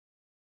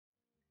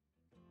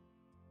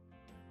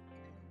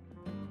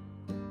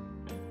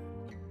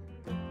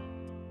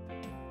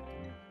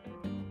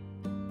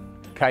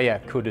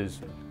Kaya Kudas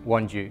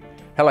Wanju.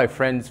 Hello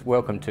friends,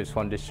 welcome to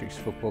Swan Districts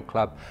Football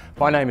Club.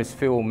 My name is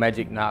Phil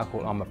Magic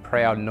Narkle. I'm a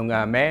proud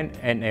Noongar man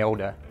and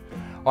elder.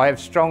 I have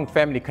strong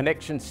family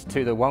connections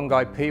to the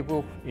Wongai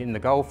people in the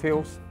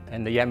Goldfields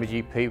and the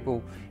Yamaji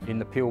people in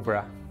the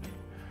Pilbara.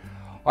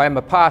 I am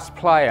a past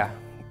player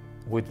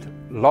with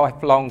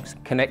lifelong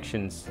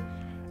connections.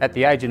 At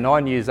the age of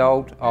 9 years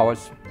old, I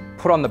was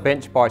put on the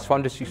bench by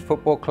Swan Districts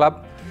Football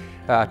Club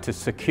to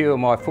secure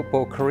my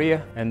football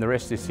career, and the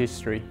rest is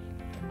history.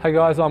 Hey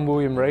guys, I'm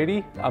William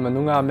Reedy. I'm a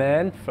Noongar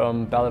man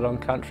from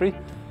Balladong country.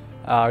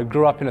 I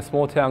grew up in a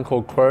small town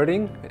called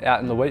Quirting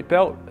out in the wheat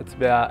belt. It's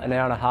about an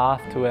hour and a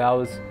half, 2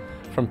 hours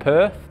from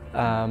Perth.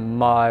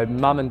 My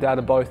mum and dad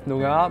are both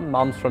Noongar.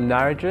 Mum's from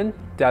Narrogin,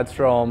 dad's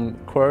from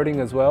Quirting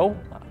as well.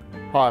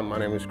 Hi, my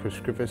name is Chris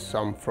Griffiths.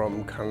 I'm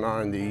from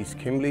Kannar in the East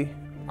Kimberley.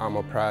 I'm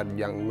a proud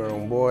young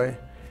Mirrong boy.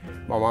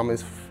 My mum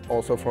is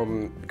also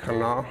from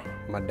Kannar.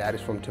 My dad is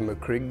from Timber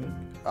Creek.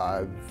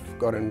 I've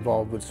got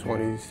involved with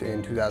Swannies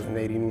in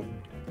 2018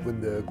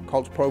 with the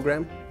Colts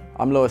program.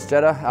 I'm Lewis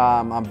Jetta.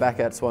 I'm back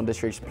at Swan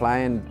Districts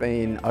playing,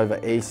 been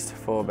over east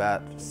for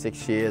about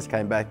 6 years,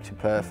 came back to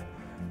Perth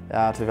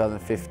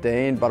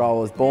 2015, but I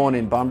was born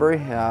in Bunbury,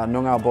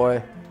 Noongar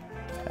boy,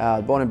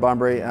 born in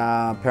Bunbury.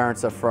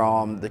 Parents are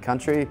from the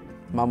country.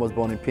 Mum was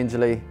born in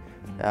Pingelly,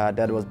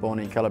 dad was born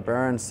in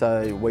Calaburn,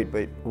 so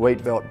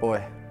wheat belt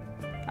boy.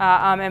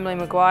 I'm Emily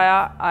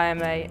Maguire. I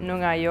am a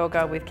Noongar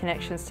Yoga with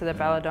connections to the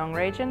Balladong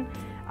region.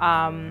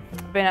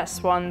 Been at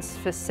Swans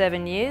for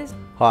 7 years.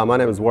 Hi, my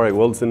name is Warwick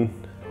Wilson.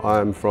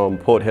 I'm from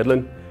Port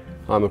Hedland.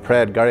 I'm a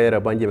proud Gariera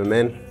Banjima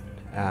man.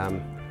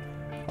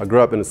 I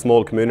grew up in a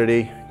small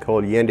community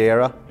called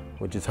Yandiera,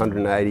 which is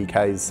 180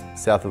 k's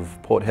south of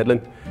Port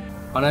Hedland.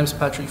 My name's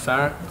Patrick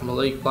Farrant. I'm a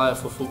league player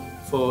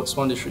for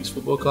Swan Districts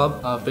Football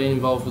Club. I've been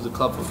involved with the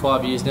club for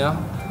 5 years now.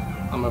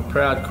 I'm a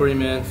proud Koori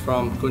man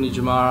from Gundi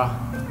Jamara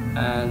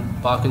and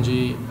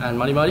Barkanji and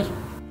Muddy Muddy.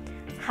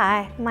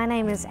 Hi, my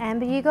name is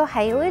Amber Hugo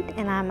Hayward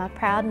and I'm a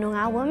proud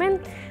Noongar woman.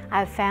 I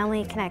have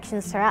family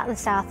connections throughout the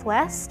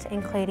southwest,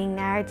 including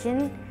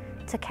Narrogin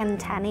to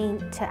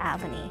Kentani to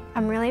Albany.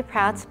 I'm really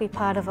proud to be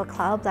part of a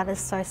club that is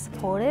so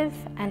supportive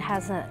and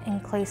has an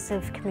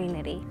inclusive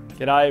community.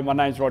 G'day, my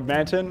name's Rod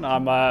Manton.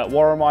 I'm a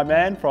Warramai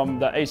man from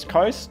the East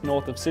Coast,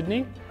 north of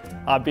Sydney.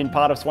 I've been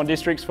part of Swan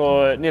Districts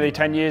for nearly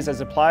 10 years as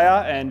a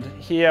player and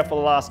here for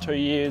the last 2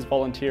 years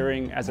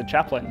volunteering as a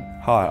chaplain.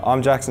 Hi,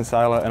 I'm Jackson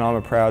Saylor and I'm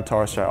a proud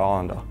Torres Strait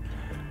Islander.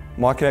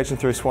 My connection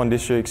through Swan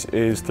Districts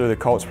is through the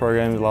Colts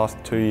program the last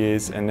 2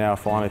 years and now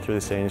finally through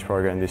the Seniors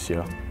program this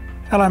year.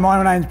 Hello,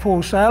 my name's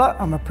Paul Saylor.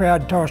 I'm a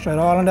proud Torres Strait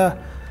Islander.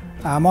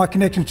 My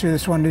connection to the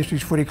Swan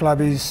Districts Footy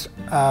Club is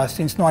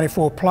since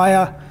 '94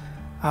 player.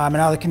 And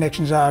other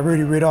connections are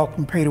Rudy Riddock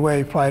and Peter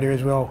Webb, who played here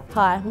as well.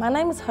 Hi, my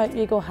name is Hope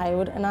Eagle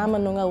Hayward and I'm a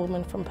Noongar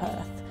woman from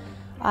Perth.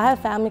 I have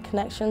family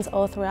connections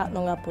all throughout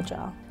Noongar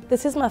Budja.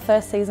 This is my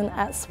first season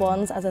at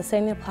Swans as a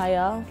senior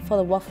player for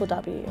the Waffle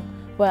W,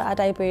 where I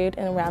debuted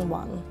in round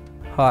 1.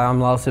 Hi,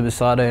 I'm Lyle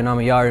Sibasado and I'm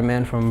a Yari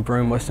man from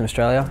Broome, Western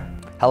Australia.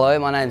 Hello,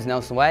 my name's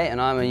Nelson Way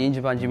and I'm a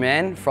Yinjabunji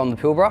man from the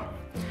Pilbara.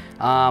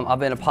 I've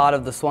been a part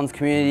of the Swans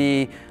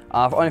community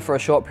only for a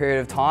short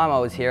period of time. I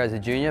was here as a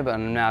junior, but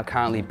I'm now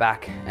currently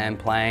back and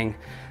playing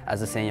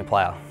as a senior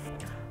player.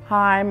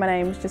 Hi, my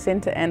name's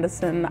Jacinta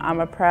Anderson.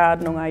 I'm a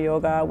proud Noongar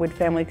Yoga with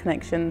family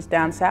connections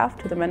down south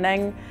to the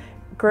Menang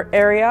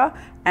area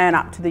and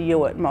up to the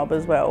Ewart mob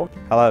as well.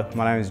 Hello,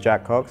 my name is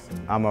Jack Cox.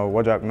 I'm a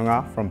Wajak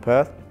Noongar from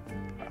Perth.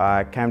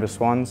 I came to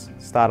Swans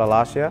starter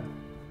last year.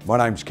 My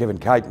name's Kevin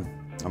Caton.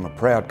 I'm a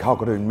proud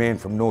Kalkadoon man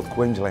from North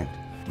Queensland.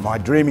 My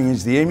dreaming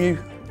is the emu.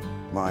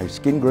 My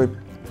skin group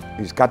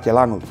is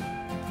Katyalangu.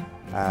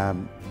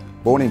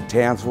 Born in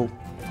Townsville,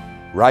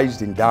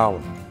 raised in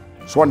Darwin.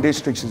 Swan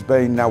Districts has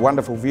been a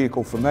wonderful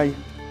vehicle for me.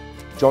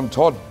 John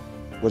Todd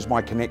was my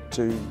connect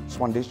to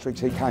Swan Districts.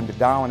 He came to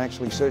Darwin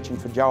actually searching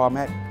for Joe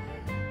Amat,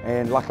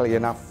 and luckily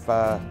enough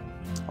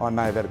I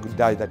may have had a good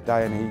day that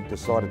day and he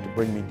decided to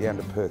bring me down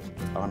to Perth.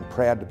 I'm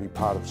proud to be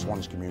part of the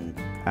Swans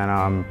community. And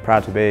I'm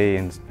proud to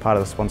be part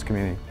of the Swans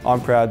community. I'm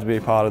proud to be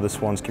part of the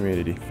Swans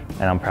community.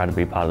 And I'm proud to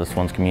be part of the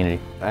Swans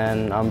community.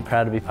 And I'm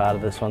proud to be part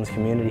of the Swans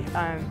community.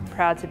 I'm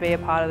proud to be a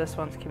part of the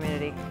Swans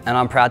community. And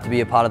I'm proud to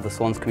be a part of the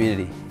Swans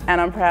community.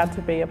 And I'm proud to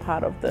be a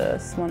part of the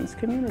Swans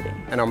community.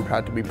 And I'm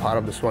proud to be part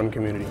of the Swan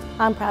community.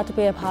 I'm proud to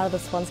be a part of the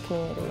Swans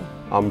community.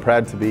 I'm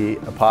proud to be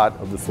a part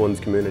of the Swans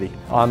community.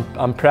 I'm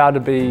proud to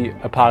be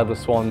a part of the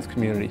Swans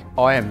community.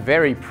 I am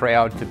very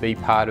proud to be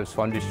part of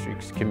Swan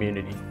Districts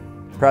community.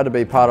 Proud to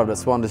be part of the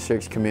Swan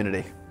Districts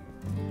community.